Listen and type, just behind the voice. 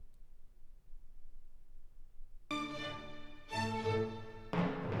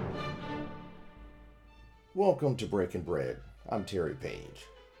Welcome to Breaking Bread. I'm Terry Page.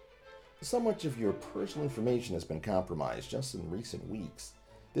 So much of your personal information has been compromised just in recent weeks.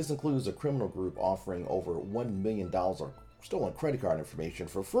 This includes a criminal group offering over $1 million of stolen credit card information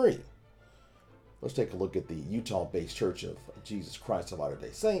for free. Let's take a look at the Utah based Church of Jesus Christ of Latter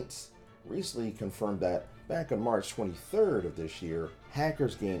day Saints. Recently confirmed that back on March 23rd of this year,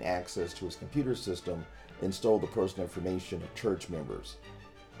 hackers gained access to its computer system and stole the personal information of church members.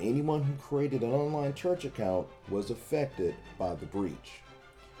 Anyone who created an online church account was affected by the breach.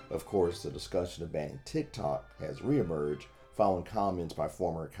 Of course, the discussion of banning TikTok has reemerged following comments by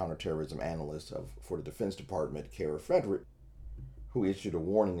former counterterrorism analyst for the Defense Department, Kara Frederick, who issued a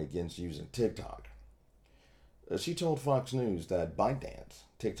warning against using TikTok. She told Fox News that ByteDance,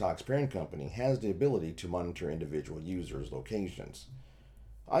 TikTok's parent company, has the ability to monitor individual users' locations.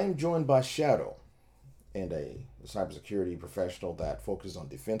 I am joined by Shadow, and a cybersecurity professional that focuses on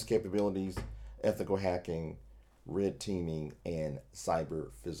defense capabilities, ethical hacking, red teaming, and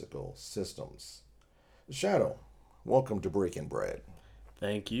cyber physical systems. Shadow, welcome to Breaking Bread.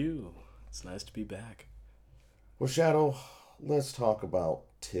 Thank you. It's nice to be back. Well, Shadow, let's talk about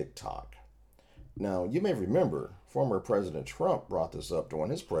TikTok. Now, you may remember former President Trump brought this up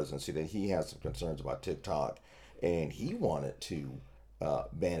during his presidency that he had some concerns about TikTok and he wanted to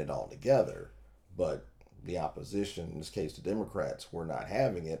ban it altogether. But the opposition, in this case the Democrats, were not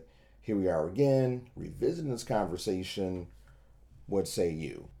having it. Here we are again, revisiting this conversation. What say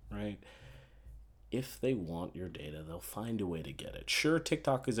you? Right. If they want your data, they'll find a way to get it. Sure,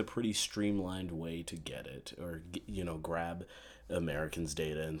 TikTok is a pretty streamlined way to get it or, grab Americans'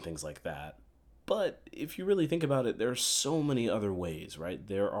 data and things like that. But if you really think about it, there are so many other ways, right?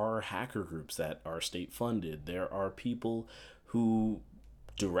 There are hacker groups that are state funded. There are people who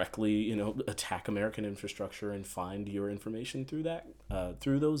directly, attack American infrastructure and find your information through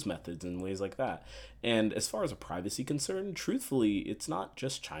through those methods and ways like that. And as far as a privacy concern, truthfully, it's not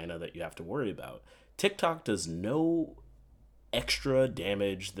just China that you have to worry about. TikTok does no extra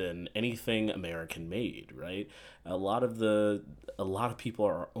damage than anything American made, right? A lot of people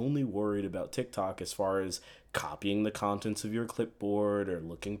are only worried about TikTok as far as copying the contents of your clipboard or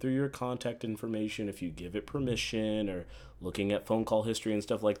looking through your contact information if you give it permission or looking at phone call history and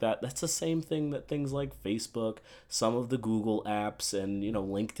stuff like that. That's the same thing that things like Facebook, some of the Google apps and,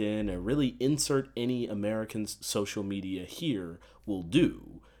 LinkedIn or really insert any American's social media here will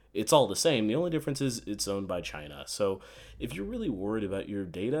do. It's all the same. The only difference is it's owned by China. So if you're really worried about your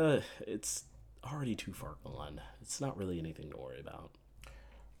data, it's already too far gone. It's not really anything to worry about.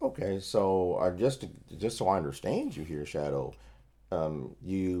 Okay, so just so I understand you here, Shadow,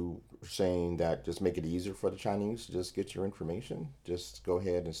 you saying that just make it easier for the Chinese to just get your information, just go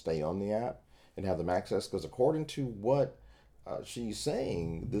ahead and stay on the app and have them access. Because according to what she's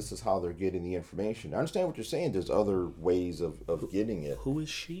saying, this is how they're getting the information. I understand what you're saying. There's other ways of getting it. Who is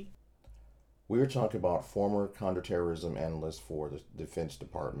she? We were talking about former counterterrorism analyst for the Defense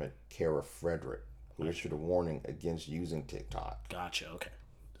Department, Kara Frederick, who issued a warning against using TikTok. Gotcha. Okay.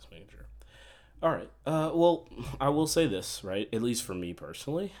 Just making sure. All right. Well, I will say this, right? At least for me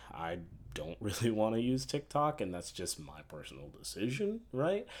personally, I don't really want to use TikTok, and that's just my personal decision,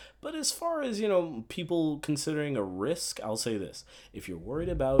 right? But as far as, people considering a risk, I'll say this. If you're worried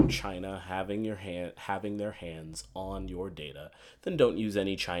about China having their hands on your data, then don't use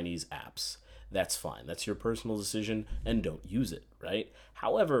any Chinese apps. That's fine. That's your personal decision and don't use it, right?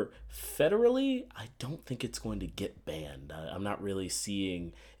 However, federally, I don't think it's going to get banned. I'm not really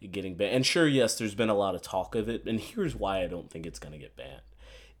seeing it getting banned. And sure, yes, there's been a lot of talk of it, and here's why I don't think it's going to get banned.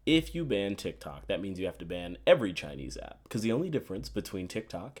 If you ban TikTok, that means you have to ban every Chinese app. Because the only difference between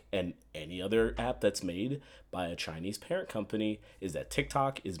TikTok and any other app that's made by a Chinese parent company is that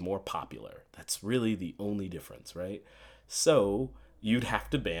TikTok is more popular. That's really the only difference, right? So you'd have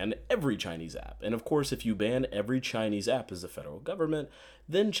to ban every Chinese app. And of course, if you ban every Chinese app as the federal government,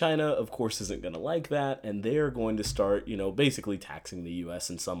 then China, of course, isn't going to like that. And they're going to start, basically taxing the US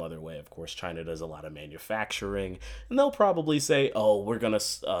in some other way. Of course, China does a lot of manufacturing. And they'll probably say, oh, we're going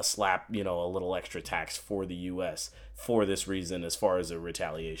to slap, a little extra tax for the US for this reason as far as a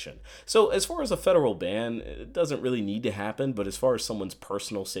retaliation. So as far as a federal ban, it doesn't really need to happen. But as far as someone's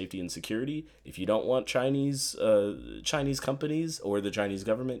personal safety and security, if you don't want Chinese companies or the Chinese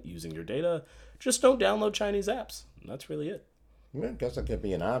government using your data, just don't download Chinese apps. And that's really it. Yeah, I guess that could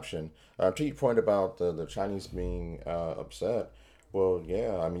be an option. To your point about the Chinese being upset, well,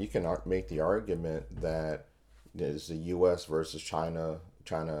 yeah, I mean, you can make the argument that it's the U.S. versus China,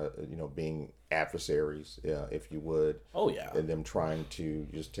 being adversaries, if you would, Oh yeah. and them trying to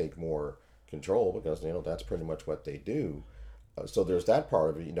just take more control because that's pretty much what they do. So there's that part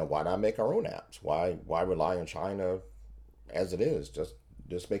of it. Why not make our own apps? Why rely on China as it is?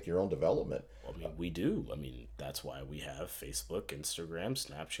 Just make your own development. I mean, we do. I mean, that's why we have Facebook, Instagram,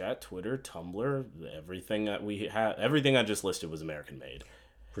 Snapchat, Twitter, Tumblr. Everything that we have, everything I just listed was American made.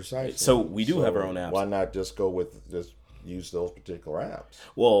 Precisely. So we do have our own apps. Why not just go with just use those particular apps?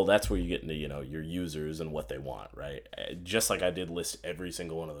 Well, that's where you get into, your users and what they want, right? Just like I did list every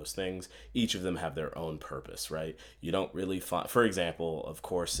single one of those things, each of them have their own purpose, right? You don't really find, for example, of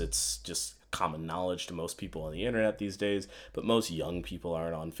course, it's just common knowledge to most people on the internet these days, but most young people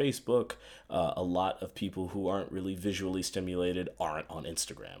aren't on Facebook. A lot of people who aren't really visually stimulated aren't on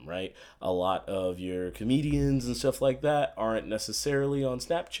Instagram, right? A lot of your comedians and stuff like that aren't necessarily on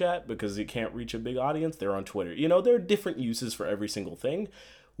Snapchat because it can't reach a big audience. They're on Twitter. There are different uses for every single thing.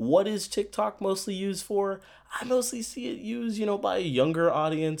 What is TikTok mostly used for? I mostly see it used, by a younger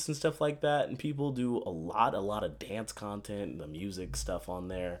audience and stuff like that. And people do a lot of dance content, the music stuff on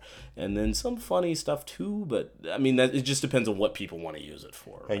there, and then some funny stuff too. But I mean, it just depends on what people want to use it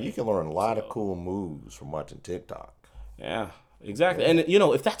for. Hey, right? you can learn a lot of cool moves from watching TikTok. Yeah, exactly. And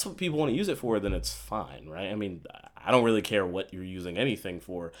if that's what people want to use it for, then it's fine, right? I mean, I don't really care what you're using anything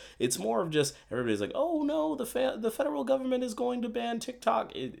for. It's more of just everybody's like, oh no, the federal government is going to ban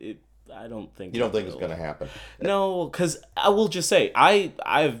TikTok. I don't think. You don't think it's going to happen? No, because I will just say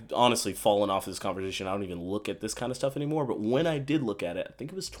I've honestly fallen off this conversation. I don't even look at this kind of stuff anymore. But when I did look at it, I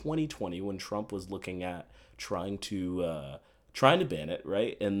think it was 2020 when Trump was looking at trying to ban it,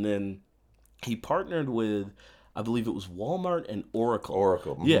 right? And then he partnered with, I believe it was Walmart and Oracle.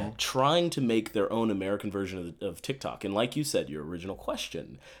 Mm-hmm. Yeah, trying to make their own American version of TikTok. And like you said, your original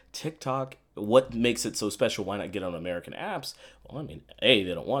question, TikTok, what makes it so special? Why not get on American apps? Well, I mean, A,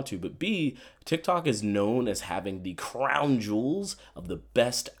 they don't want to, but B, TikTok is known as having the crown jewels of the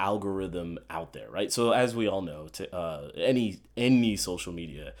best algorithm out there, right? So as we all know, any social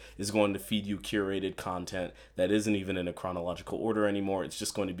media is going to feed you curated content that isn't even in a chronological order anymore. It's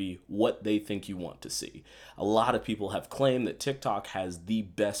just going to be what they think you want to see. A lot of people have claimed that TikTok has the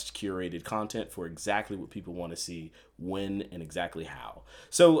best curated content for exactly what people want to see, when, and exactly how.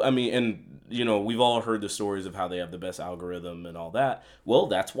 So, I mean, and, we've all heard the stories of how they have the best algorithm and all that. Well,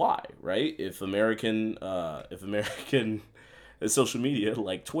 that's why, right? If American social media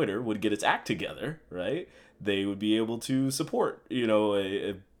like Twitter would get its act together, right, they would be able to support,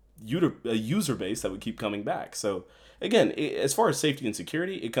 a user base that would keep coming back. So again, as far as safety and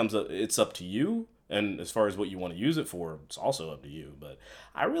security, it's up to you. And as far as what you want to use it for, it's also up to you. But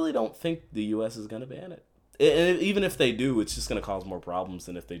I really don't think the U.S. is going to ban it. And even if they do, it's just going to cause more problems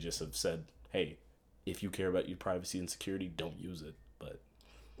than if they just have said, hey, if you care about your privacy and security, don't use it. But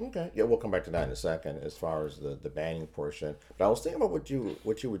okay, yeah, we'll come back to that in a second as far as the banning portion. But I was thinking about what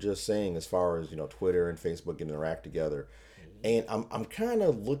you were just saying as far as Twitter and Facebook getting their act together, and I'm kind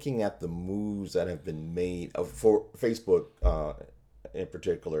of looking at the moves that have been made for Facebook in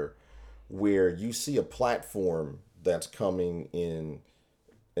particular, where you see a platform that's coming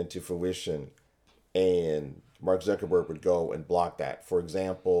into fruition, and Mark Zuckerberg would go and block that. For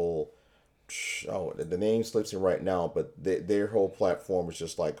example, the name slips in right now, but their whole platform is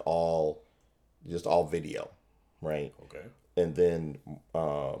just all video, right? okay, And then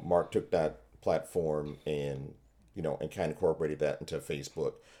Mark took that platform and and kind of incorporated that into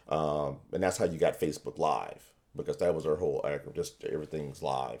Facebook, and that's how you got Facebook Live, because that was their whole just everything's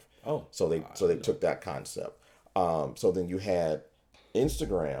live. Oh, so they took that concept. So then you had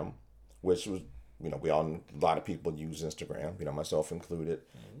Instagram, which was a lot of people use Instagram, myself included,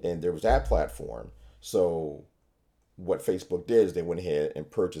 and there was that platform. So what Facebook did is they went ahead and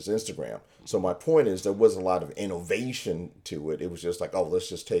purchased Instagram. So my point is there wasn't a lot of innovation to it. It was just like, oh, let's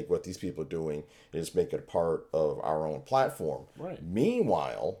just take what these people are doing and just make it a part of our own platform. Right.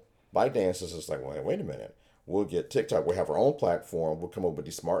 Meanwhile, ByteDance is just like, well, wait a minute. We'll get TikTok. We'll have our own platform. We'll come up with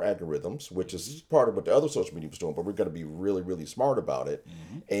these smart algorithms, which is part of what the other social media was doing, but we're going to be really, really smart about it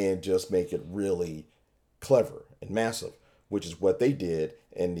and just make it really clever and massive, which is what they did.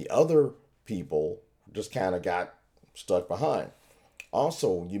 And the other people just kind of got stuck behind.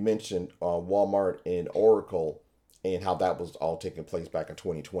 Also, you mentioned Walmart and Oracle and how that was all taking place back in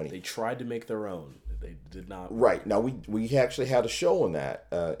 2020. They tried to make their own. They did not. Right. Now, we actually had a show on that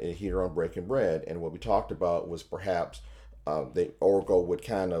here on Breaking Bread, and what we talked about was perhaps Oracle would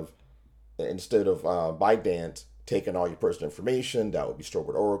kind of, instead of ByteDance taking all your personal information, that would be stored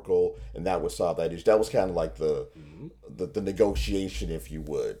with Oracle, and that would solve that issue. That was kind of like the negotiation, if you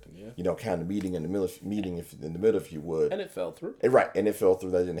would. Yeah. Kind of meeting in the middle, if you would. And it fell through. Right, and it fell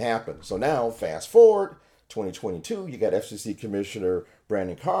through. That didn't happen. So now, fast forward 2022, you got FCC Commissioner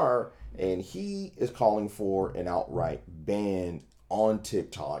Brandon Carr, and he is calling for an outright ban on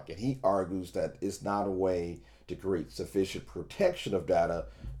TikTok. And he argues that it's not a way to create sufficient protection of data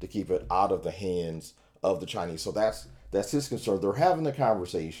to keep it out of the hands of the Chinese. So that's his concern. They're having the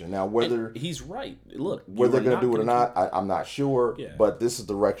conversation now. Whether he's right. Look, whether they're going to do it or not, I'm not sure. Yeah. But this is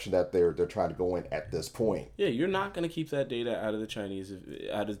the direction that they're trying to go in at this point. Yeah, you're not going to keep that data out of the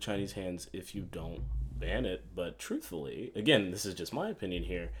Chinese hands if you don't ban it. But truthfully, again, this is just my opinion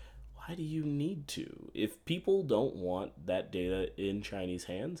here. Why do you need to? If people don't want that data in Chinese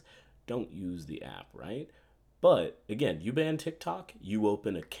hands, don't use the app, right? But again, you ban TikTok, you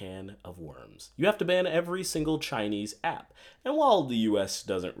open a can of worms. You have to ban every single Chinese app. And while the US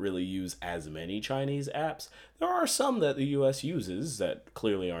doesn't really use as many Chinese apps, there are some that the US uses that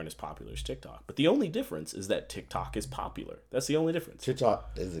clearly aren't as popular as TikTok. But the only difference is that TikTok is popular. That's the only difference.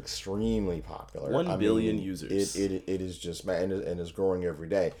 TikTok is extremely popular. 1 billion users. It is just, man, and it's growing every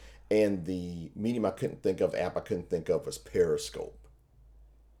day. And the medium app I couldn't think of was Periscope.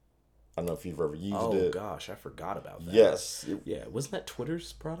 I don't know if you've ever used it. Oh gosh, I forgot about that. Yes. Yeah, wasn't that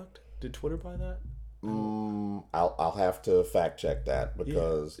Twitter's product? Did Twitter buy that? I'll have to fact check that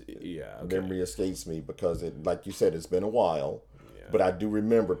because okay. memory escapes me because it, like you said, it's been a while. Yeah. But I do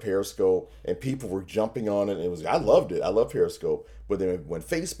remember Periscope, and people were jumping on it. And I loved it. I love Periscope. But then when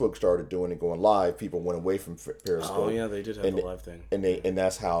Facebook started doing it, going live, people went away from Periscope. Oh yeah, they did have the live thing. And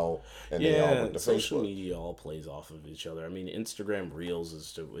that's how. And they all went to social Facebook. media all plays off of each other. I mean, Instagram Reels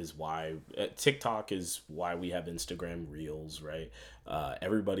is why TikTok is why we have Instagram Reels, right?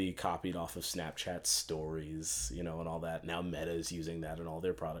 Everybody copied off of Snapchat stories, and all that. Now Meta is using that in all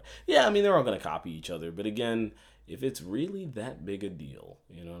their products. Yeah, I mean, they're all going to copy each other. But again, if it's really that big a deal,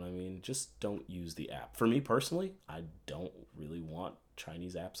 you know what I mean? Just don't use the app. For me personally, I don't really want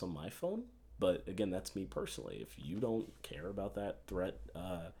Chinese apps on my phone. But again, that's me personally. If you don't care about that threat,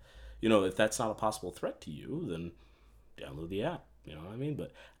 if that's not a possible threat to you, then download the app. You know what I mean?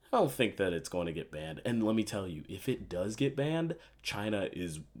 But I don't think that it's going to get banned. And let me tell you, if it does get banned, China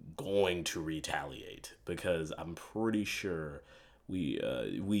is going to retaliate because I'm pretty sure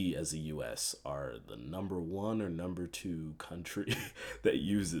we as the U.S. are the number 1 or number 2 country that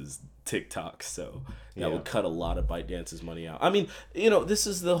uses TikTok. So that would cut a lot of ByteDance's money out. I mean, this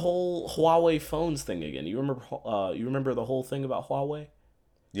is the whole Huawei phones thing again. You remember the whole thing about Huawei?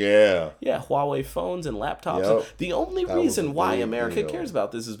 Yeah. Yeah, Huawei phones and laptops. Yep. The only reason why America cares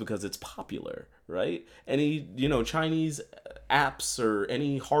about this is because it's popular, right? Any, Chinese apps or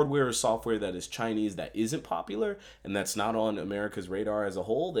any hardware or software that is Chinese that isn't popular and that's not on America's radar as a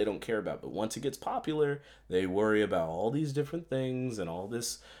whole, they don't care about. But once it gets popular, they worry about all these different things and all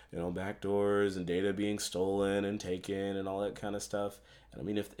this, backdoors and data being stolen and taken and all that kind of stuff. And I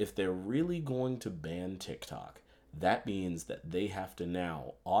mean, if they're really going to ban TikTok, that means that they have to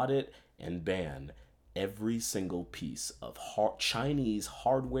now audit and ban every single piece of Chinese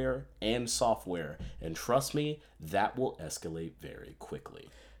hardware and software. And trust me, that will escalate very quickly.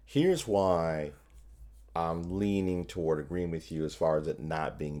 Here's why I'm leaning toward agreeing with you as far as it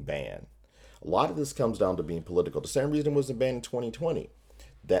not being banned. A lot of this comes down to being political. The same reason it wasn't banned in 2020.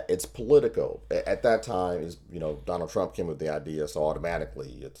 That it's political. At that time, Donald Trump came with the idea, so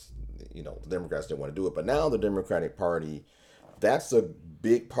automatically it's, the Democrats didn't want to do it. But now the Democratic Party, that's a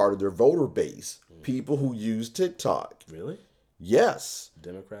big part of their voter base. People who use TikTok. Really? Yes.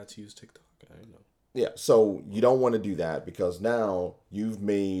 Democrats use TikTok? I don't know. Yeah, so you don't want to do that because now you've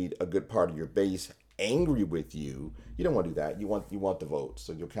made a good part of your base angry with you. You don't want to do that. You want the votes,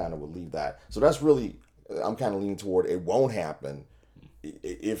 so you kind of would leave that. So that's really, I'm kind of leaning toward it won't happen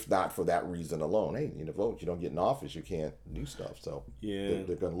if not for that reason alone. Hey, vote. You don't get in office, you can't do stuff. So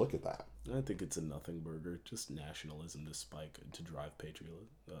they're going to look at that. I think it's a nothing burger, just nationalism to spike to drive patriotism.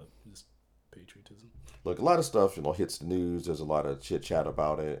 Look, a lot of stuff, hits the news. There's a lot of chit chat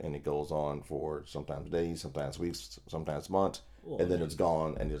about it, and it goes on for sometimes days, sometimes weeks, sometimes months, and then it's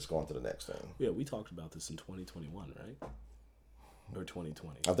gone, and it's gone to the next thing. Yeah, we talked about this in 2021, right? Or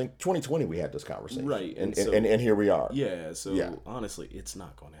 2020. I think 2020 we had this conversation. Right. And here we are. Yeah, honestly, it's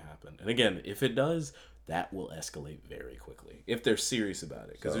not going to happen. And again, if it does, that will escalate very quickly if they're serious about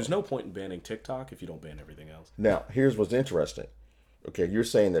it. Because there's no point in banning TikTok if you don't ban everything else. Now, here's what's interesting. Okay, you're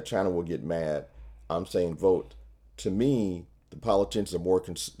saying that China will get mad. I'm saying vote. To me, the politicians are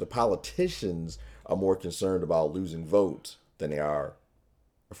more concerned about losing votes than they are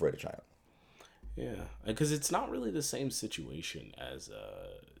afraid of China. Yeah, because it's not really the same situation as,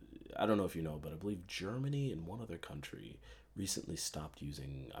 I don't know if you know, but I believe Germany and one other country recently stopped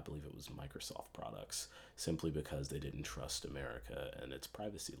using, I believe it was Microsoft products, simply because they didn't trust America and its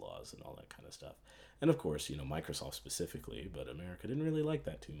privacy laws and all that kind of stuff. And of course, Microsoft specifically, but America didn't really like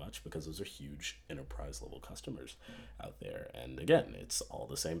that too much because those are huge enterprise level customers out there. And again, it's all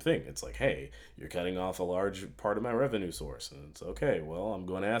the same thing. It's like, hey, you're cutting off a large part of my revenue source. And it's okay, well, I'm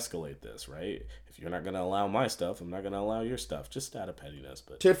going to escalate this, right? If you're not going to allow my stuff, I'm not going to allow your stuff, just out of pettiness.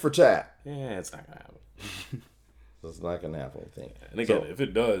 But Tit for tat. yeah, it's not going to happen. It's not going to happen, I think. And again, if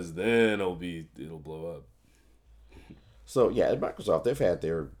it does, then it'll blow up. So, yeah, at Microsoft, they've had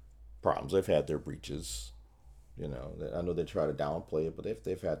their problems. They've had their breaches. I know they try to downplay it, but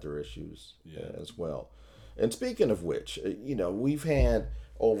they've had their issues as well. And speaking of which, we've had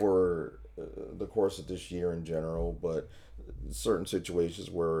over the course of this year in general, but certain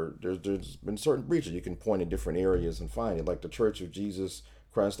situations where there's been certain breaches. You can point in different areas and find it, like the Church of Jesus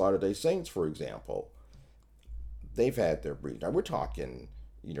Christ Latter-day Saints, for example. They've had their breach. Now we're talking,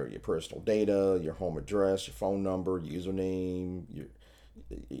 your personal data, your home address, your phone number, username, your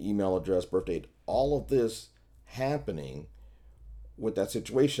email address, birth date, all of this happening with that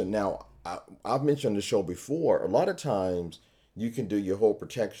situation. Now, I've mentioned the show before. A lot of times, you can do your whole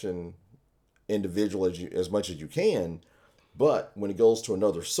protection individual as much as you can, but when it goes to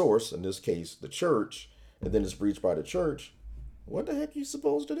another source, in this case, the church, and then it's breached by the church, what the heck are you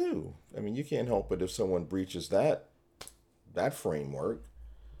supposed to do? I mean, you can't help it if someone breaches that framework.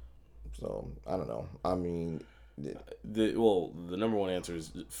 So, I don't know. I mean, the number one answer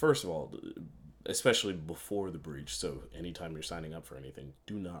is, first of all, especially before the breach. So anytime you're signing up for anything,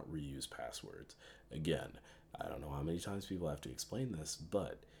 do not reuse passwords. Again, I don't know how many times people have to explain this,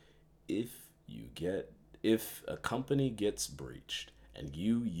 but if a company gets breached and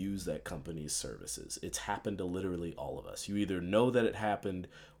you use that company's services, it's happened to literally all of us. You either know that it happened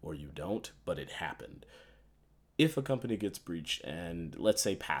or you don't, but it happened. If a company gets breached and let's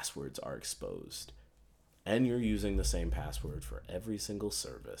say passwords are exposed and you're using the same password for every single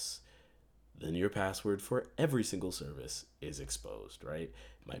service, then your password for every single service is exposed, right?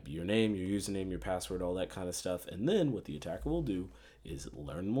 It might be your name, your username, your password, all that kind of stuff. And then what the attacker will do is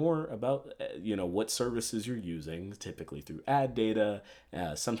learn more about, what services you're using, typically through ad data,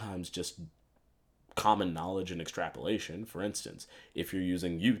 sometimes just common knowledge and extrapolation. For instance, if you're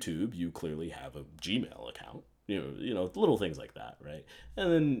using YouTube, you clearly have a Gmail account, little things like that, right?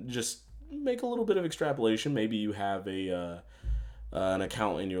 And then just make a little bit of extrapolation. Maybe you have an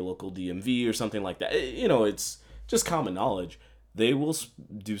account in your local DMV or something like that. It's just common knowledge. They will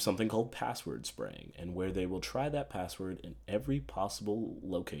do something called password spraying, and where they will try that password in every possible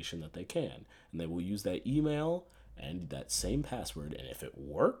location that they can. And they will use that email and that same password. And if it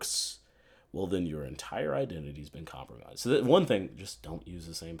works, well, then your entire identity's been compromised. So that one thing, just don't use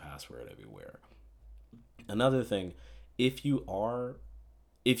the same password everywhere. Another thing, if you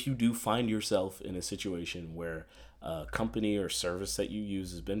do find yourself in a situation where a company or service that you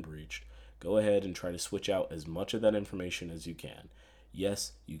use has been breached, go ahead and try to switch out as much of that information as you can.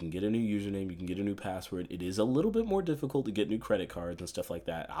 Yes, you can get a new username, you can get a new password. It is a little bit more difficult to get new credit cards and stuff like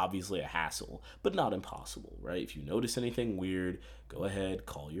that. Obviously a hassle, but not impossible, right? If you notice anything weird, go ahead,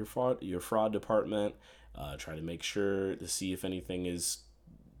 call your fraud department, try to make sure to see if anything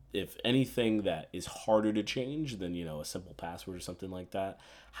that is harder to change than, a simple password or something like that,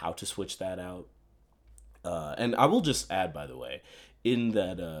 how to switch that out. And I will just add, by the way, in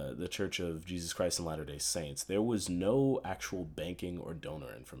that the Church of Jesus Christ and Latter-day Saints, there was no actual banking or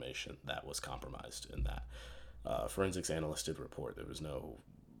donor information that was compromised in that. Forensics analyst did report there was no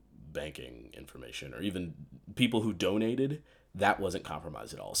banking information or even people who donated. That wasn't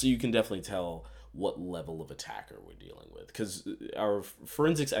compromised at all. So you can definitely tell what level of attacker we're dealing with, because our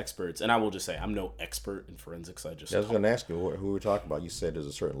forensics experts, and I will just say I'm no expert in forensics. I was going to ask you who we're talking about. You said there's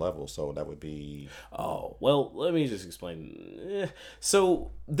a certain level, so that would be. Oh, well, let me just explain.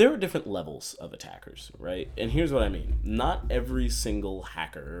 So there are different levels of attackers, right? And here's what I mean. Not every single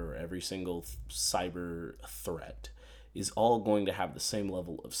hacker or every single cyber threat is all going to have the same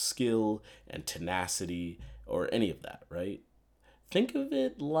level of skill and tenacity or any of that, right? Think of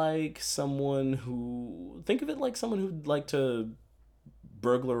it like someone who'd like to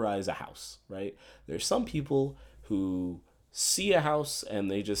burglarize a house, right? There's some people who see a house and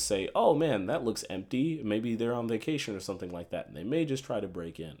they just say, oh man, that looks empty. Maybe they're on vacation or something like that. And they may just try to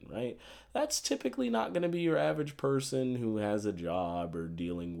break in, right? That's typically not going to be your average person who has a job or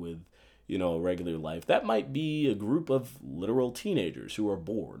dealing with, a regular life. That might be a group of literal teenagers who are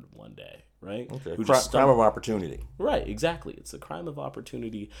bored one day, right? Okay. Who Crime of opportunity. Right, exactly. It's a crime of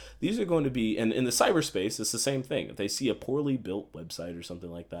opportunity. These are going to be, and in the cyberspace, it's the same thing. If they see a poorly built website or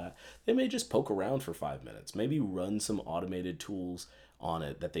something like that, they may just poke around for 5 minutes, maybe run some automated tools on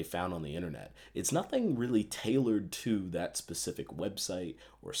it that they found on the internet. It's nothing really tailored to that specific website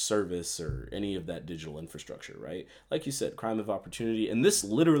or service or any of that digital infrastructure, right? Like you said, crime of opportunity. And this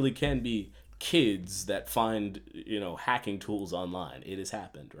literally can be kids that find, hacking tools online. It has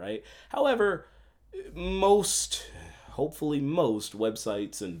happened, right? However, most hopefully most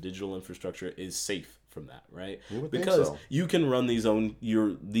websites and digital infrastructure is safe from that, right? You would think Because so. you can run these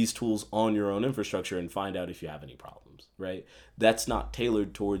tools on your own infrastructure and find out if you have any problems, right? That's not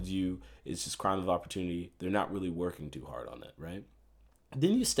tailored towards you. It's just crime of opportunity. They're not really working too hard on it, right?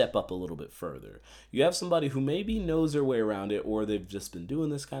 Then you step up a little bit further. You have somebody who maybe knows their way around it, or they've just been doing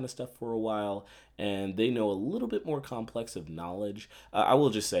this kind of stuff for a while, and they know a little bit more complex of knowledge. I will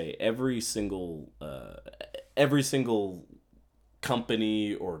just say every single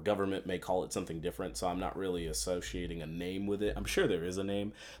company or government may call it something different, so I'm not really associating a name with it. I'm sure there is a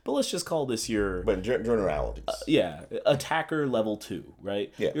name, but let's just call this your But generalities. attacker level 2,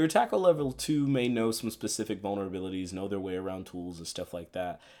 right? Yeah. Your attacker level 2 may know some specific vulnerabilities, know their way around tools and stuff like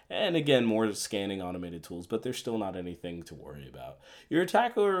that. And again, more scanning automated tools, but there's still not anything to worry about. Your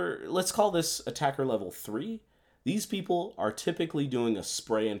attacker, let's call this attacker level 3. These people are typically doing a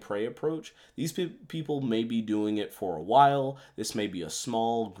spray and pray approach. These people may be doing it for a while. This may be a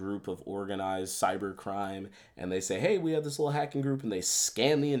small group of organized cyber crime, and they say, hey, we have this little hacking group, and they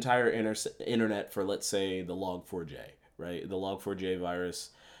scan the entire internet for, let's say, the Log4j, right? The Log4j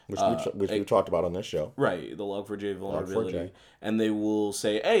virus. Which we talked about on this show. Right, the Log4j vulnerability. Log4j. And they will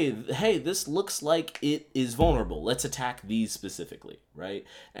say, hey, this looks like it is vulnerable. Let's attack these specifically, right?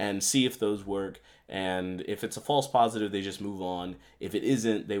 And see if those work. And if it's a false positive, they just move on. If it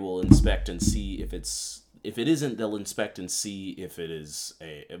isn't, they will inspect and see if it isn't, they'll inspect and see if it is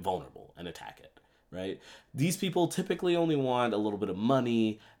a vulnerable and attack it. Right? These people typically only want a little bit of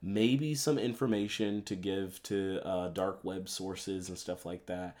money, maybe some information to give to dark web sources and stuff like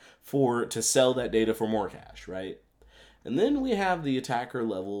that to sell that data for more cash, right? And then we have the attacker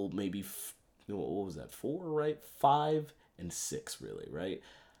level, maybe, what was that, 4, right? 5 and 6, really, right?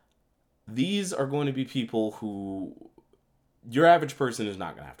 These are going to be people who your average person is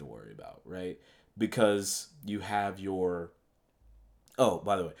not going to have to worry about, right? Because you have your... Oh,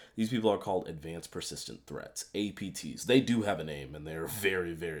 by the way, these people are called Advanced Persistent Threats, APTs. They do have a name, and they're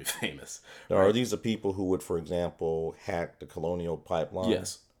very, very famous. Now, are these the people who would, for example, hack the Colonial Pipeline?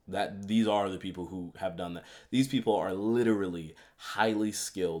 Yes, these are the people who have done that. These people are literally highly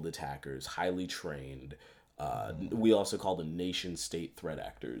skilled attackers, highly trained. We also call them nation-state threat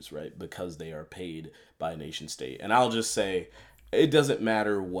actors, right? Because they are paid by a nation-state. And I'll just say, it doesn't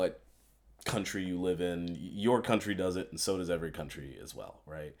matter what country you live in, your country does it, and so does every country as well,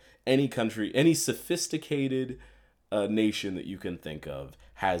 right? Any country, any sophisticated nation that you can think of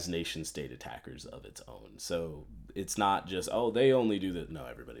has nation state attackers of its own. So it's not just, they only do that. No,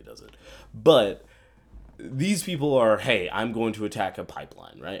 everybody does it. But these people are, hey, I'm going to attack a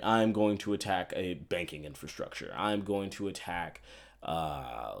pipeline, right? I'm going to attack a banking infrastructure. I'm going to attack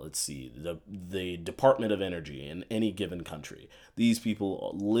the Department of Energy in any given country. These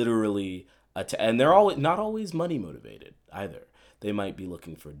people literally and they're not always money motivated either. They might be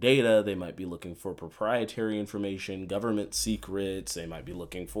looking for data. They might be looking for proprietary information, government secrets. They might be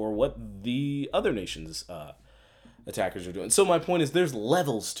looking for what the other nations' attackers are doing. So my point is, there's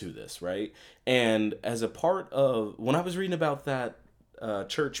levels to this, right? And as a part of when I was reading about that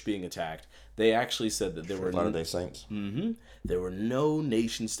church being attacked, they actually said that there were Latter-day Saints. There were no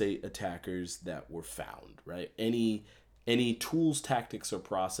nation-state attackers that were found, right? Any tools, tactics, or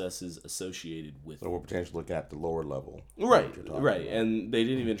processes associated with So we're potentially looking at the lower level. right, and they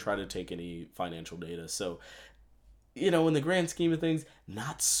didn't even try to take any financial data. So, in the grand scheme of things,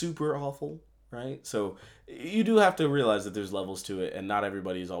 not super awful, right? So you do have to realize that there's levels to it, and not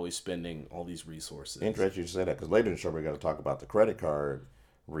everybody is always spending all these resources. Interesting you say that, because later in the show we're going to talk about the credit card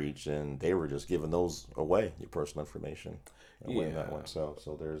reach, and they were just giving those away, your personal information away in that one. So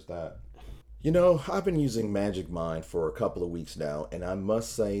there's that. I've been using Magic Mind for a couple of weeks now, and I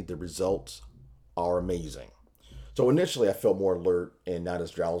must say the results are amazing. So initially I felt more alert and not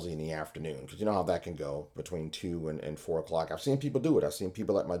as drowsy in the afternoon, because you know how that can go between 2 and 4 o'clock. I've seen people do it. I've seen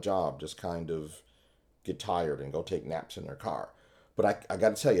people at my job just kind of get tired and go take naps in their car. But I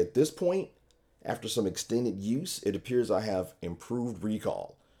got to tell you, at this point, after some extended use, it appears I have improved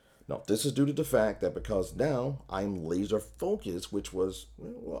recall. Now, this is due to the fact that because now I'm laser focused, which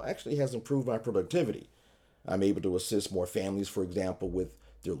actually has improved my productivity. I'm able to assist more families, for example, with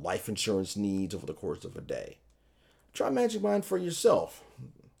their life insurance needs over the course of a day. Try Magic Mind for yourself.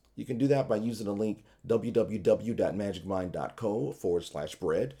 You can do that by using the link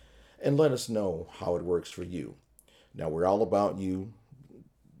www.magicmind.co/bread and let us know how it works for you. Now, we're all about you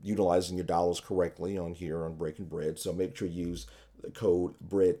utilizing your dollars correctly on here on Breaking Bread, so make sure you use the code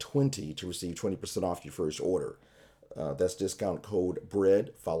BREAD20 to receive 20% off your first order. That's discount code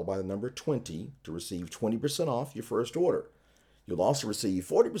BREAD followed by the number 20 to receive 20% off your first order. You'll also receive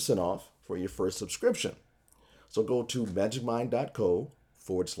 40% off for your first subscription. So go to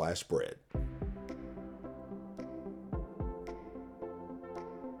magicmind.co/bread.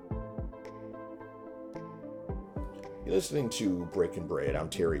 You're listening to Breaking Bread. I'm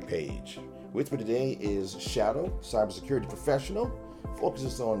Terry Page. With me today is Shadow, cybersecurity professional,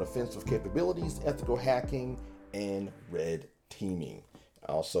 focuses on offensive capabilities, ethical hacking, and red teaming.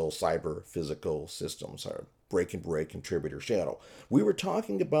 Also, cyber physical systems. Our Breaking Bread contributor, Shadow. We were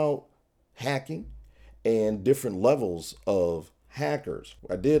talking about hacking and different levels of hackers.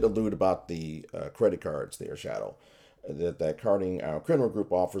 I did allude about the credit cards there, Shadow. That carding criminal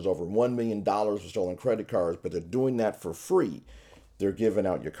group offers over $1 million for stolen credit cards, but they're doing that for free. They're giving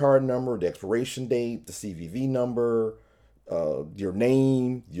out your card number, the expiration date, the CVV number, your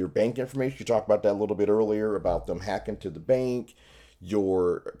name, your bank information. You talked about that a little bit earlier about them hacking to the bank,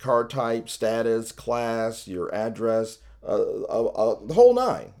 your card type, status, class, your address, the whole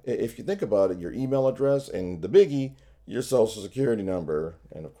nine. If you think about it, your email address, and the biggie, your social security number,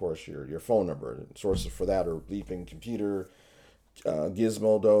 and of course your phone number. Sources for that are Bleeping Computer,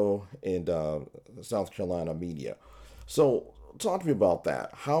 Gizmodo, and South Carolina Media. So talk to me about that.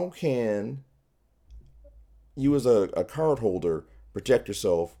 How can you as a card holder protect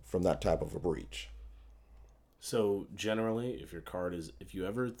yourself from that type of a breach? So generally, if you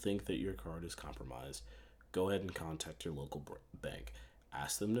ever think that your card is compromised, go ahead and contact your local bank.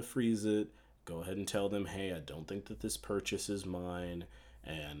 Ask them to freeze it. Go ahead and tell them, hey, I don't think that this purchase is mine.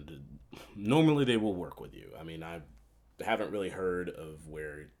 And normally they will work with you. I mean, I haven't really heard of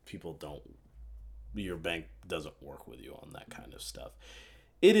where your bank doesn't work with you on that kind of stuff.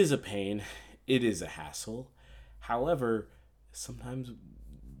 It is a pain. It is a hassle. However, sometimes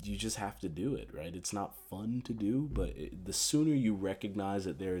you just have to do it, right? It's not fun to do, but the sooner you recognize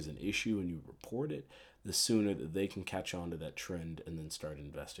that there is an issue and you report it, the sooner that they can catch on to that trend and then start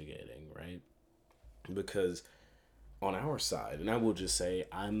investigating, right? Because on our side, and I will just say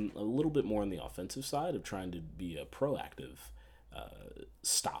I'm a little bit more on the offensive side of trying to be a proactive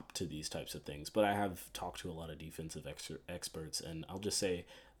stop to these types of things. But I have talked to a lot of defensive experts, and I'll just say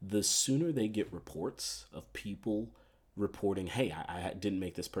the sooner they get reports of people reporting, hey, I didn't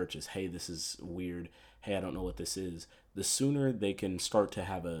make this purchase. Hey, this is weird. Hey, I don't know what this is. The sooner they can start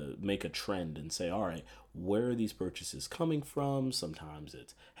to make a trend and say, all right, where are these purchases coming from? Sometimes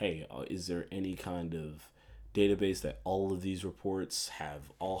it's, hey, is there any kind of database that all of these reports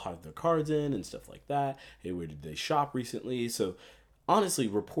all have their cards in and stuff like that? Hey, where did they shop recently? So honestly,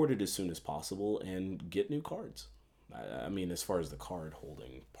 report it as soon as possible and get new cards. I mean, as far as the card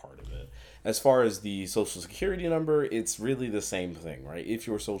holding part of it. As far as the social security number, it's really the same thing, right? If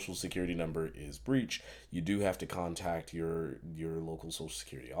your social security number is breached, you do have to contact your local social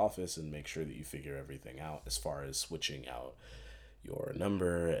security office and make sure that you figure everything out as far as switching out your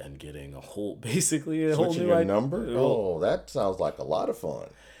number and getting basically a whole new your number? Oh, that sounds like a lot of fun.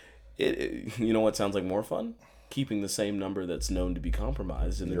 You know what sounds like more fun? Keeping the same number that's known to be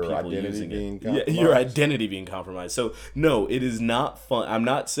compromised and then people using it. Yeah, your identity being compromised. So no, it is not fun. I'm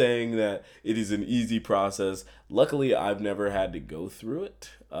not saying that it is an easy process. Luckily, I've never had to go through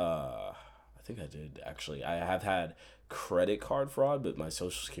it. I think I did actually. I have had credit card fraud, but my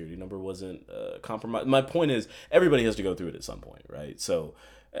social security number wasn't compromised. My point is, everybody has to go through it at some point, right? So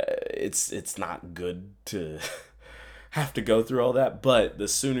it's not good to have to go through all that, but the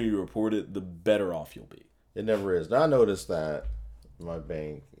sooner you report it, the better off you'll be. It never is. Now, I noticed that my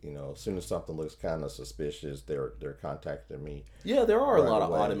bank, as soon as something looks kind of suspicious, they're contacting me. Yeah, there are a lot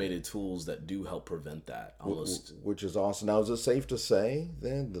of automated tools that do help prevent that. Which is awesome. Now, is it safe to say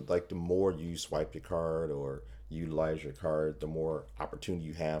then that the more you swipe your card or utilize your card, the more opportunity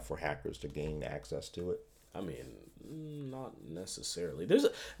you have for hackers to gain access to it? I mean, not necessarily.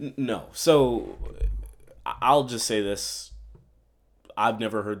 No. So I'll just say this. I've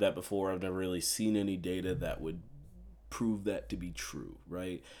never heard that before. I've never really seen any data that would prove that to be true,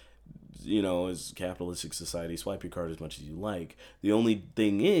 right? As a capitalistic society, swipe your card as much as you like. The only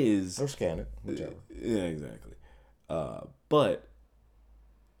thing is... Or scan it, whichever. Yeah, exactly. But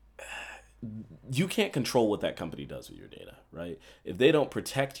you can't control what that company does with your data, right? If they don't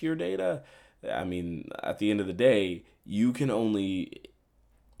protect your data, I mean, at the end of the day, you can only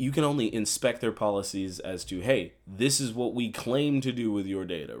you can only inspect their policies as to, hey, this is what we claim to do with your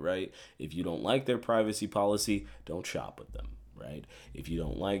data, right? If you don't like their privacy policy, don't shop with them, right? If you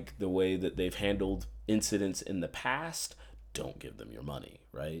don't like the way that they've handled incidents in the past, don't give them your money,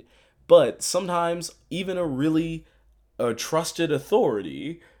 right? But sometimes even a trusted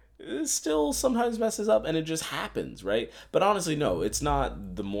authority still sometimes messes up, and it just happens, right? But honestly, no, it's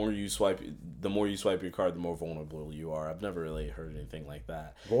not. The more you swipe your card, the more vulnerable you are. I've never really heard anything like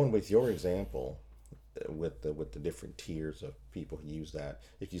that. Going with your example, with the different tiers of people who use that,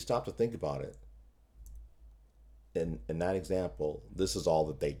 if you stop to think about it, in that example, this is all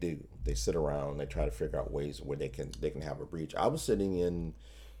that they do. They sit around, they try to figure out ways where they can have a breach. I was sitting in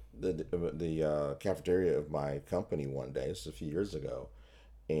the cafeteria of my company one day, this is a few years ago,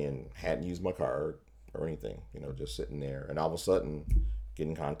 and hadn't used my card or anything, just sitting there, and all of a sudden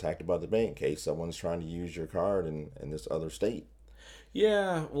getting contacted by the bank in case someone's trying to use your card in this other state.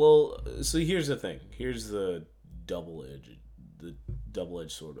 Yeah, well, so here's the thing. Here's the double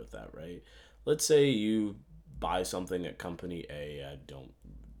edged sword with that, right? Let's say you buy something at company A.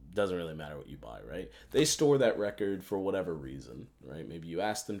 Doesn't really matter what you buy, right? They store that record for whatever reason, right? Maybe you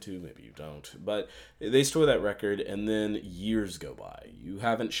ask them to, maybe you don't, but they store that record, and then years go by. You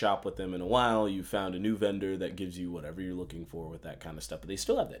haven't shopped with them in a while. You found a new vendor that gives you whatever you're looking for with that kind of stuff, but they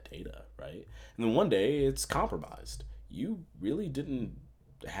still have that data, right? And then one day it's compromised. You really didn't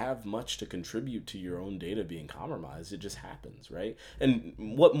have much to contribute to your own data being compromised. It just happens, right? And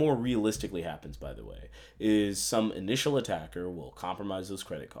what more realistically happens, by the way, is some initial attacker will compromise those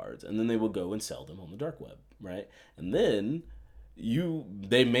credit cards, and then they will go and sell them on the dark web, right? And then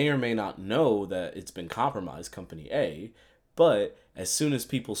they may or may not know that it's been compromised, company A, but as soon as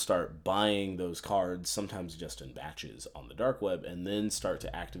people start buying those cards, sometimes just in batches on the dark web, and then start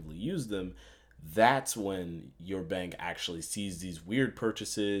to actively use them, that's when your bank actually sees these weird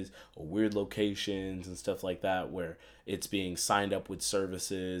purchases or weird locations and stuff like that, where it's being signed up with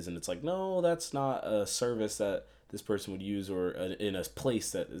services, and it's like, no, that's not a service that this person would use, or in a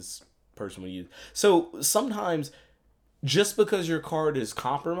place that this person would use. So sometimes just because your card is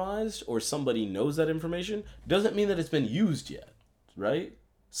compromised or somebody knows that information doesn't mean that it's been used yet, right?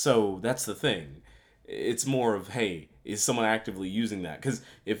 So that's the thing. It's more of, hey, is someone actively using that? Because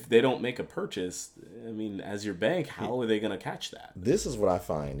if they don't make a purchase, I mean, as your bank, how are they going to catch that? This is what I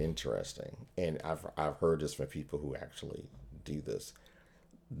find interesting, and I've heard this from people who actually do this.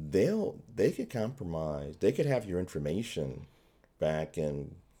 They could compromise. They could have your information back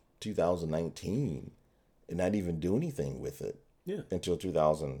in 2019 and not even do anything with it. Yeah. Until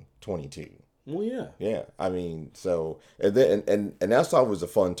 2022. Well, yeah. Yeah. I mean, so and that's always a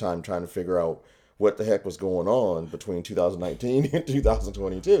fun time trying to figure out what the heck was going on between 2019 and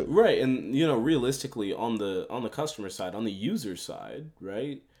 2022. Right, and realistically, on the customer side, on the user side,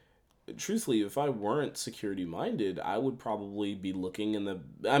 right? Truthfully, if I weren't security minded, I would probably be looking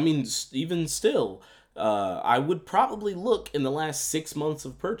even still, I would probably look in the last 6 months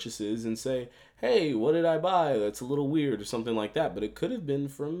of purchases and say, hey, what did I buy? That's a little weird, or something like that. But it could have been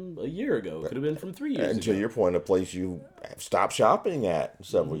from a year ago. It could have been from 3 years ago. And to your point, a place you stopped shopping at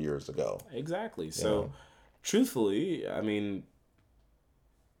several years ago. Exactly. So, truthfully, I mean,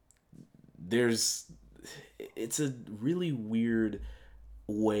 it's a really weird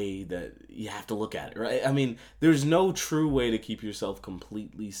way that you have to look at it, right? I mean, there's no true way to keep yourself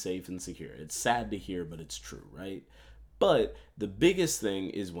completely safe and secure. It's sad to hear, but it's true, right? But the biggest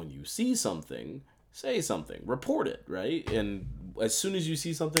thing is when you see something, say something, report it, right? And as soon as you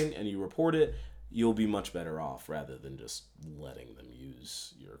see something and you report it, you'll be much better off rather than just letting them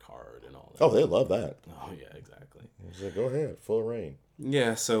use your card and all that. Oh, they love that. Oh, yeah, exactly. So go ahead, full reign.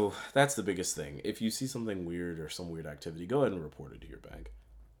 Yeah, so that's the biggest thing. If you see something weird or some weird activity, go ahead and report it to your bank.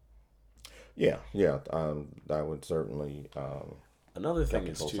 Yeah. I would certainly. Another thing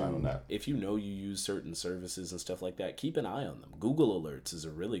is, too, if you know you use certain services and stuff like that, keep an eye on them. Google Alerts is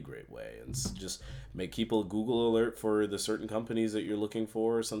a really great way. And just make people Google alert for the certain companies that you're looking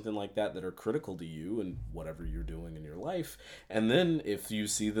for or something like that are critical to you and whatever you're doing in your life. And then if you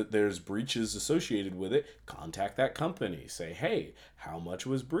see that there's breaches associated with it, contact that company. Say, hey, how much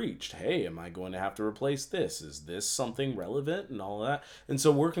was breached? Hey, am I going to have to replace this? Is this something relevant and all that? And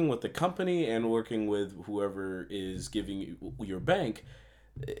so working with the company and working with whoever is giving you your bank,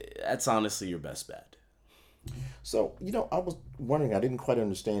 that's honestly your best bet. So, I was wondering, I didn't quite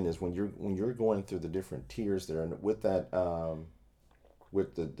understand this when you're going through the different tiers there, and with that,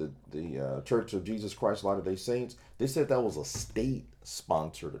 with the Church of Jesus Christ Latter-day Saints, they said that was a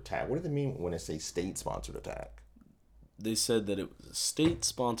state-sponsored attack. What do they mean when they say state-sponsored attack? They said that it was a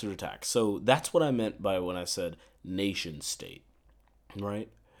state-sponsored attack. So that's what I meant by when I said nation-state, right?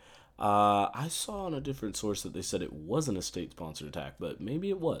 I saw on a different source that they said it wasn't a state-sponsored attack, but maybe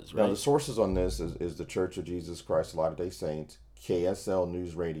it was, Now, right? the sources on this is the Church of Jesus Christ of Latter-day Saints, KSL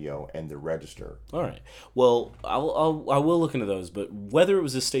News Radio, and the Register. All right. Well, I will look into those, but whether it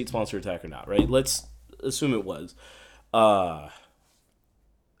was a state-sponsored attack or not, right? Let's assume it was.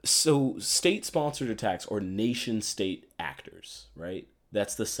 So state-sponsored attacks or nation-state actors, right?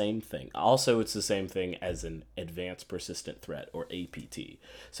 That's the same thing. Also, it's the same thing as an advanced persistent threat or APT.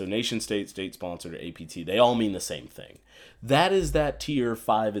 So nation-state, state-sponsored, or APT, they all mean the same thing. That is that tier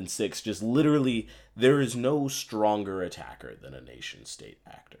 5 and 6. Just literally, there is no stronger attacker than a nation-state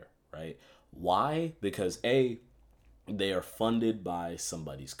actor, right? Why? Because A, they are funded by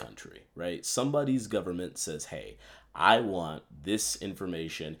somebody's country, right? Somebody's government says, hey, I want this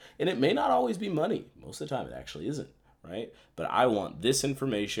information. And it may not always be money. Most of the time, it actually isn't, right? But I want this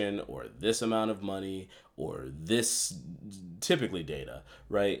information or this amount of money or this typically data,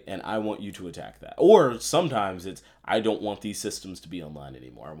 right? And I want you to attack that. Or sometimes it's, I don't want these systems to be online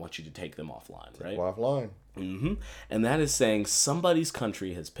anymore. I want you to take them offline, right? Offline. And that is saying somebody's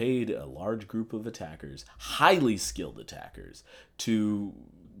country has paid a large group of attackers, highly skilled attackers, to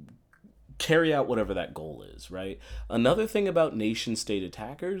carry out whatever that goal is, right? Another thing about nation-state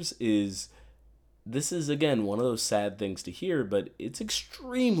attackers is, this is, again, one of those sad things to hear, but it's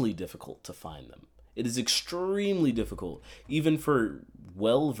extremely difficult to find them. It is extremely difficult, even for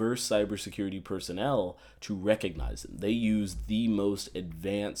well-versed cybersecurity personnel, to recognize them. They use the most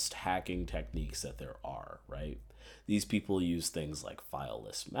advanced hacking techniques that there are, right? These people use things like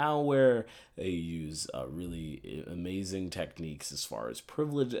fileless malware. They use really amazing techniques as far as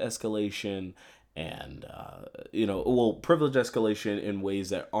privilege escalation and, privilege escalation in ways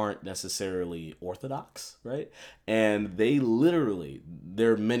that aren't necessarily orthodox, right? And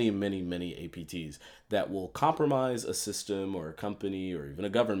there are many, many, many APTs that will compromise a system or a company or even a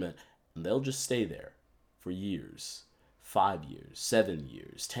government, and they'll just stay there for years, 5 years, 7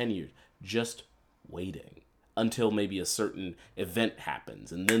 years, 10 years, just waiting until maybe a certain event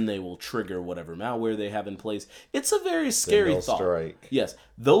happens, and then they will trigger whatever malware they have in place. It's a very scary thought. Strike. Yes,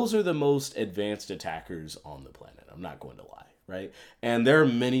 those are the most advanced attackers on the planet. I'm not going to lie, right? And there are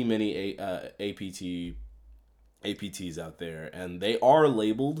many, many APTs out there, and they are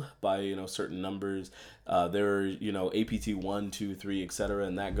labeled by certain numbers. There are APT 1, 2, 3, etc.,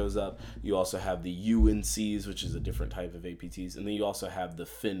 and that goes up. You also have the UNCs, which is a different type of APTs, and then you also have the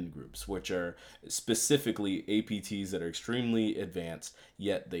FIN groups, which are specifically APTs that are extremely advanced,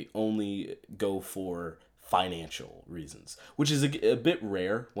 yet they only go for financial reasons, which is a bit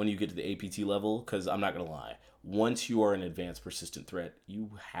rare when you get to the APT level, because I'm not gonna lie, once you are an advanced persistent threat,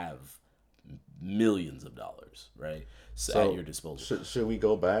 you have millions of dollars, right? So at your disposal. Should we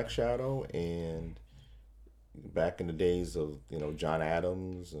go back, Shadow, and back in the days of John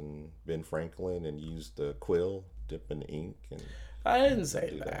Adams and Ben Franklin, and use the quill, dip in the ink, and I didn't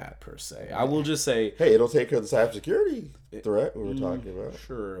say that per se. I will just say, hey, it'll take care of the cybersecurity threat we were talking about.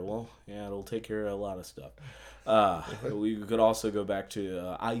 Sure. Well, yeah, it'll take care of a lot of stuff. We could also go back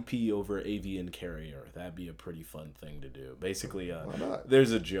to IP over avian carrier. That'd be a pretty fun thing to do. Basically,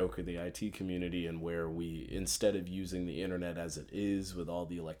 there's a joke in the IT community, and where we, instead of using the internet as it is with all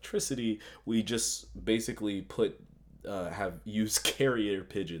the electricity, we just basically use carrier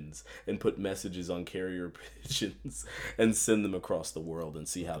pigeons and put messages on carrier pigeons and send them across the world and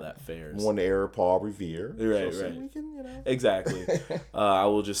see how that fares. One error, Paul Revere. Right. We can, Exactly. I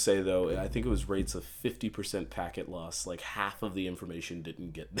will just say, though, I think it was rates of 50% packet loss. Like half of the information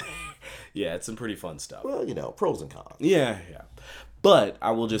didn't get there. Yeah, it's some pretty fun stuff. Well, pros and cons. Yeah. But I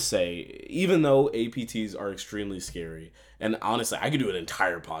will just say, even though APTs are extremely scary, and honestly, I could do an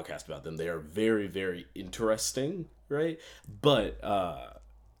entire podcast about them. They are very, very interesting, right? But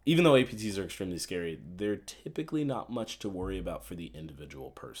even though APTs are extremely scary, they're typically not much to worry about for the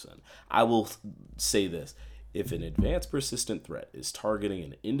individual person. I will say this. If an advanced persistent threat is targeting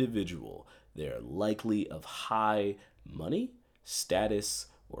an individual, they are likely of high money, status,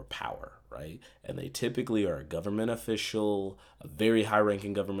 or power, right? And they typically are a government official, a very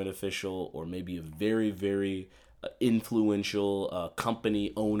high-ranking government official, or maybe a very, very influential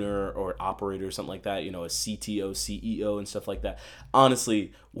company owner or operator or something like that, a CTO, CEO, and stuff like that.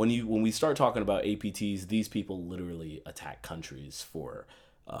 Honestly, when we start talking about APTs, these people literally attack countries for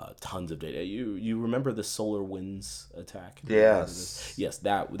tons of data. You remember the SolarWinds attack? Yes. Yes,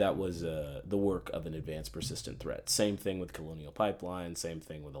 that was the work of an advanced persistent threat. Same thing with Colonial Pipeline. Same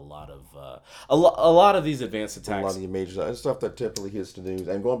thing with a lot of these advanced attacks. A lot of the major stuff that typically hits the news.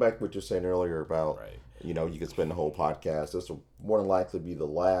 And going back to what you're saying earlier about, right. You could spend the whole podcast. This will more than likely be the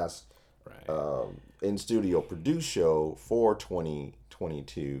last in studio produced show for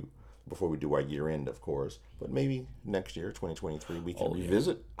 2022. before we do our year end, of course. But maybe next year, 2023, we can Oh, yeah.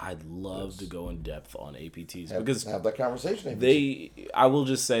 revisit. I'd love to go in depth on APTs Have, because have that conversation. I will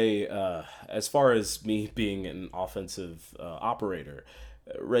just say, as far as me being an offensive operator,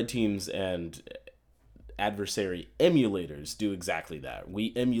 red teams and adversary emulators do exactly that.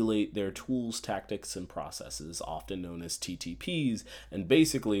 We emulate their tools, tactics, and processes, often known as TTPs, and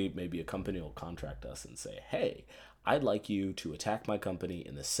basically maybe a company will contract us and say, hey, I'd like you to attack my company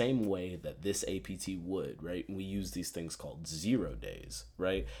in the same way that this APT would, right? And we use these things called 0 days,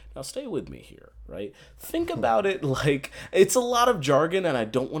 right? Now stay with me here, right? Think about it like it's a lot of jargon and I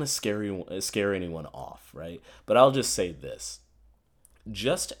don't want to scare anyone off, right? But I'll just say this.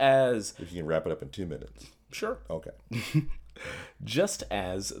 Just as... If you can wrap it up in 2 minutes. Sure. Okay. Just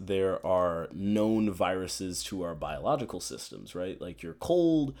as there are known viruses to our biological systems, right? Like your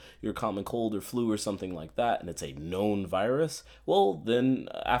cold, your common cold or flu or something like that, and it's a known virus, well, then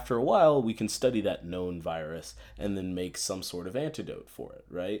after a while, we can study that known virus and then make some sort of antidote for it,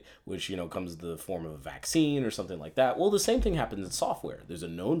 right? Which, comes in the form of a vaccine or something like that. Well, the same thing happens in software. There's a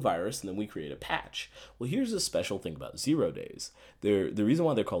known virus, and then we create a patch. Well, here's the special thing about 0 days. The reason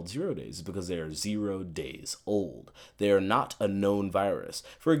why they're called 0 days is because they are 0 days old. They are not a known virus.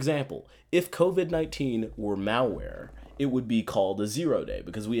 For example, if COVID-19 were malware, it would be called a 0 day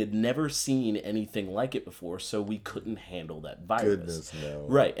because we had never seen anything like it before, so we couldn't handle that virus. Goodness, no.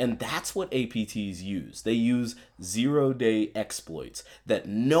 Right, and that's what APTs use. They use 0 day exploits that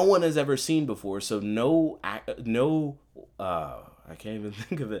no one has ever seen before, so I can't even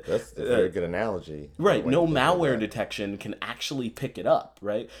think of it. That's a very good analogy. Right. No malware detection can actually pick it up,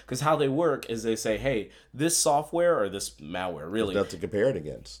 right? Because how they work is they say, hey, this software or this malware really... There's nothing to compare it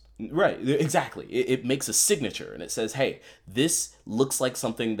against. Right. Exactly. It makes a signature and it says, hey, this looks like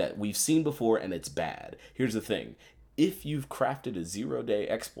something that we've seen before and it's bad. Here's the thing. If you've crafted a 0 day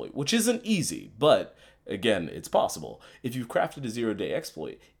exploit, which isn't easy, but... Again, it's possible. If you've crafted a 0 day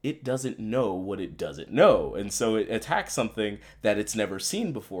exploit, it doesn't know what it doesn't know. And so it attacks something that it's never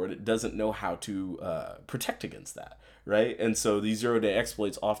seen before, and it doesn't know how to protect against that, right? And so these 0 day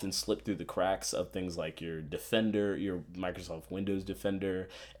exploits often slip through the cracks of things like your Defender, your Microsoft Windows Defender,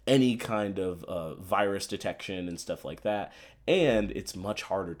 any kind of virus detection and stuff like that. And it's much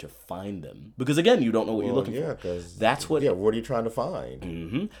harder to find them because, again, you don't know what you're looking for. That's what. Yeah, what are you trying to find?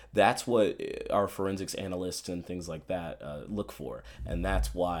 Mm-hmm. That's what our forensics analysts and things like that look for, and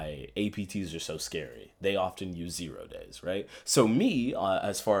that's why APTs are so scary. They often use 0 days, right? So me,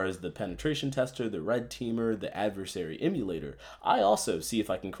 as far as the penetration tester, the red teamer, the adversary emulator, I also see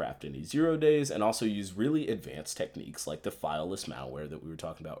if I can craft any 0 days, and also use really advanced techniques like the fileless malware that we were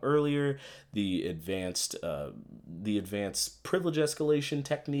talking about earlier, the advanced privilege escalation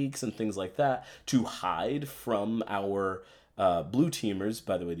techniques and things like that to hide from our blue teamers.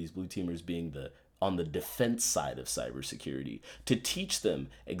 By the way, these blue teamers being on the defense side of cybersecurity, to teach them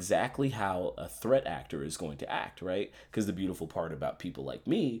exactly how a threat actor is going to act, right? Because the beautiful part about people like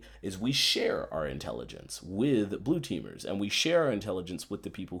me is we share our intelligence with blue teamers, and we share our intelligence with the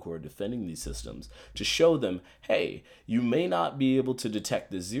people who are defending these systems to show them, hey, you may not be able to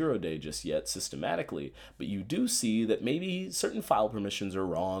detect the 0 day just yet systematically, but you do see that maybe certain file permissions are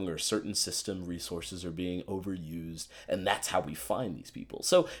wrong or certain system resources are being overused, and that's how we find these people.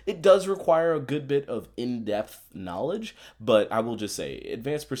 So it does require a good bit of in-depth knowledge, but I will just say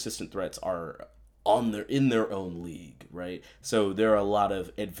advanced persistent threats are in their own league, right? So there are a lot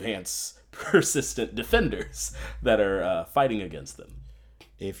of advanced persistent defenders that are fighting against them.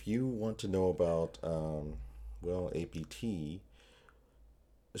 If you want to know about APT,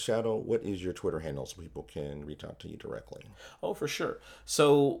 Shadow, what is your Twitter handle so people can reach out to you directly? Oh, for sure.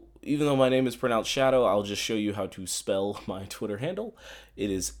 So even though my name is pronounced Shadow, I'll just show you how to spell my Twitter handle. It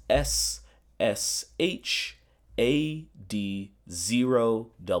is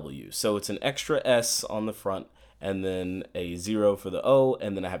SSHAD0W. So it's an extra S on the front and then a 0 for the O,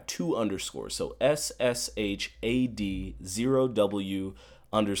 and then I have 2 underscores. So SSHAD0W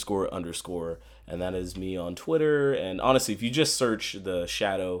 __, and that is me on Twitter. And honestly, if you just search the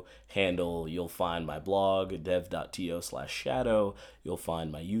Shadow handle, you'll find my blog, dev.to/shadow. You'll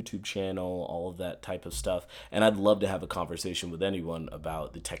find my YouTube channel, all of that type of stuff. And I'd love to have a conversation with anyone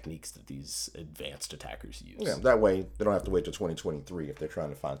about the techniques that these advanced attackers use. Yeah, that way they don't have to wait till 2023 if they're trying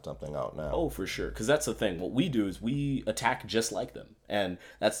to find something out now. Oh, for sure. Because that's the thing. What we do is we attack just like them. And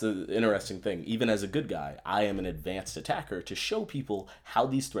that's the interesting thing. Even as a good guy, I am an advanced attacker to show people how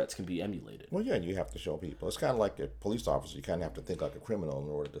these threats can be emulated. Well, yeah, you have to show people. It's kind of like a police officer. You kind of have to think like a criminal in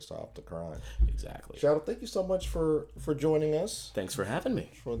order to stop the crime. Exactly. Shadow, thank you so much for joining us. Thanks for having me.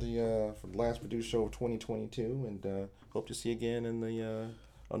 For the last produced show of 2022, and hope to see you again in the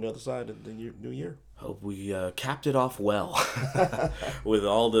on the other side of the new year. Hope we capped it off well with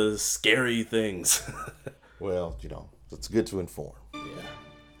all the scary things. Well, it's good to inform.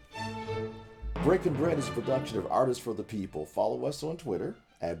 Yeah. Breaking Bread is a production of Artists for the People. Follow us on Twitter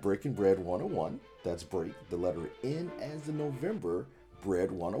at Breaking Bread 101. That's break, the letter N as in November,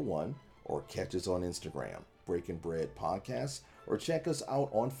 Bread 101. Or catch us on Instagram, Breaking Bread Podcast. Or check us out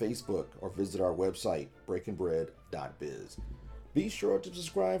on Facebook or visit our website, breakingbread.biz. Be sure to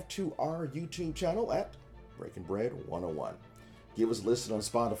subscribe to our YouTube channel at Breaking Bread 101. Give us a listen on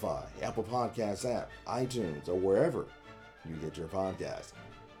Spotify, Apple Podcasts app, iTunes, or wherever you get your podcasts.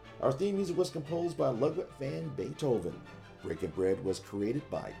 Our theme music was composed by Ludwig van Beethoven. Breaking Bread was created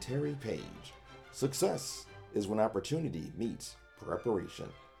by Terry Page. Success is when opportunity meets preparation.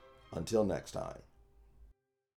 Until next time.